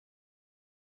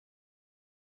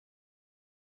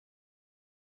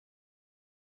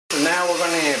we're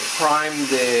gonna prime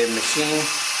the machine.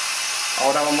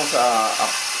 Ahora vamos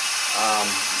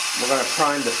we're gonna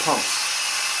prime the pumps.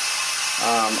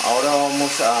 Ahora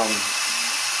vamos a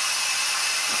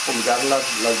pulgar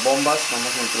las bombas.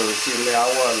 Vamos a introducirle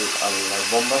agua a las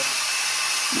bombas.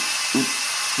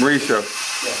 Mauricio,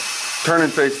 Yeah. turn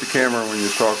and face the camera when you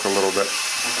talk a little bit.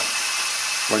 Okay.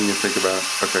 When you think about it.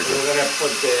 Okay, good. We're gonna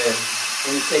put the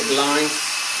intake lines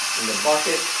in the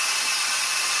bucket.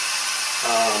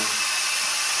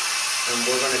 And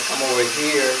we're gonna come over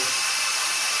here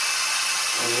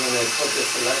and we're gonna put the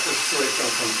selector switch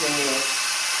on continuous.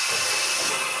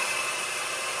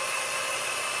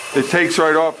 It takes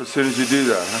right off as soon as you do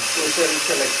that, huh? Puse el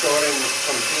selector en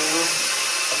continuo.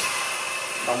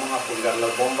 Vamos a pulgar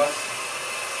las bombas.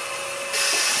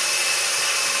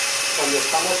 Cuando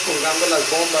estamos pulgando las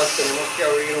bombas tenemos que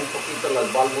abrir un poquito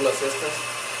las válvulas estas.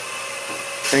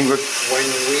 English.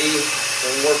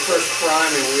 When we're first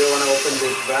priming, we want to open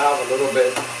this valve a little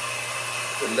bit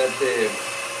to let the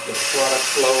product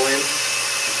flow in,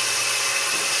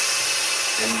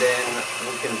 and then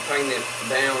we can tighten it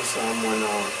down some when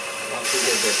once we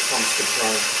get the pumps to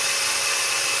prime.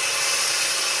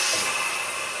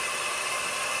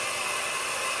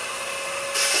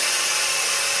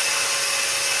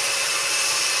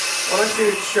 Why don't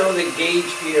you show the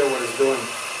gauge here what it's doing?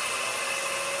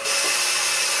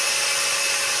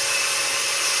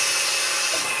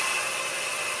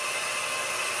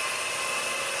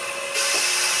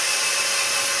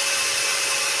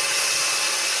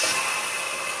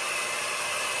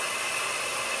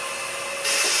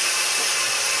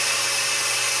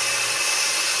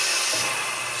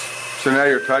 So now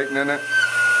you're tightening it?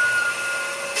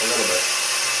 A little bit.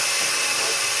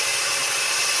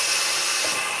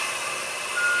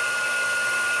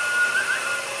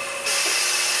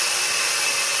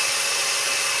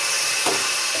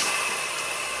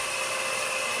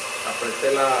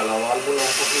 Apreté la válvula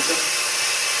un poquito.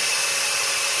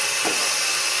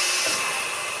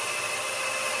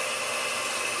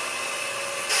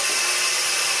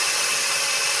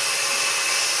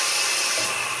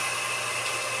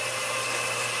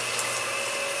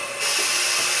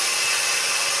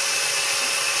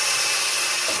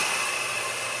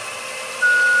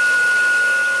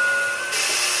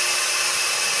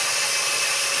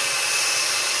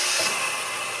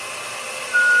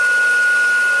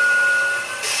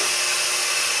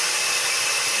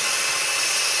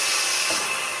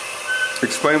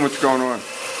 Explain what's going on.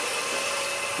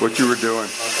 What you were doing.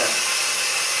 Okay.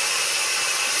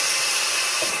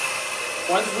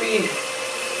 Once we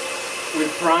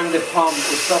prime the pump,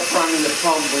 we start priming the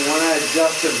pump, we want to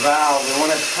adjust the valve, we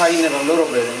want to tighten it a little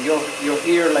bit, and you'll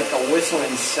hear like a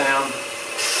whistling sound.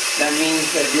 That means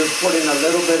that you're putting a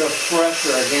little bit of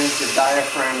pressure against the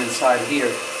diaphragm inside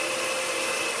here.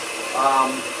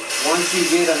 Once you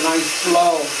get a nice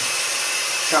flow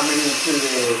coming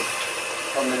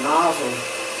from the nozzle,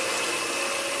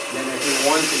 then if you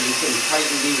want to, you can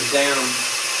tighten these down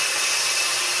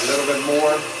a little bit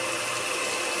more.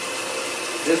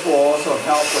 This will also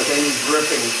help with any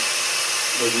dripping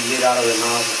that you get out of the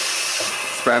nozzle.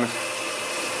 Spanish.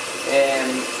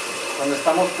 Cuando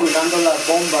estamos pulgando las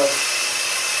bombas,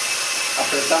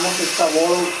 apretamos esta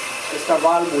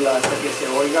válvula hasta que se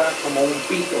oiga como un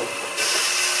pito.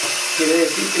 Quiere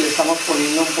decir que le estamos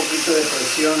poniendo un poquito de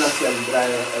presión hacia el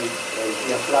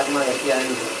diafragma de aquí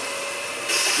adentro.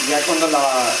 Y ya cuando la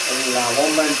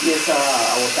bomba empieza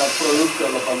a botar producto,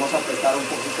 lo podemos apretar un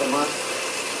poquito más.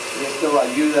 Y esto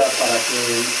ayuda para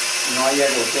que no haya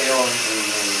goteo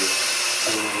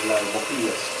en las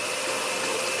boquillas.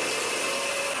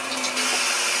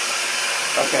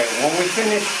 Okay, when we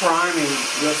finish priming,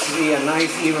 you'll see a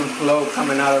nice even flow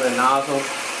coming out of the nozzle.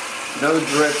 No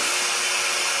drips.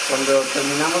 Cuando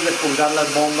terminamos de pulgar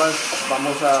las bombas,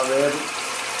 vamos a ver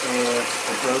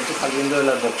el producto saliendo de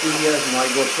las boquillas, no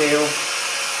hay goteo,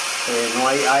 no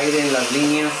hay aire en las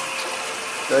líneas.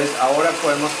 Entonces ahora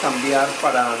podemos cambiar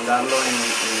para andarlo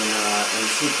en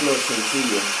ciclo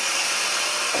sencillo.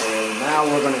 Now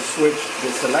we're going to switch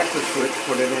the selector switch,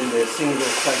 put it in the single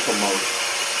cycle mode.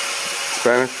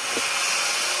 Spanish.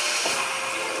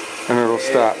 And it'll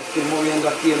stop. Estoy moviendo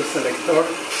aquí el selector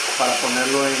para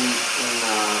ponerlo en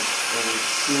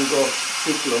single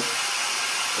ciclo,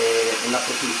 en la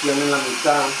posición en la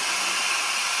mitad.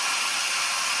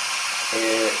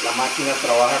 La máquina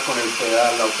trabaja con el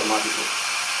pedal automático.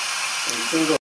 En single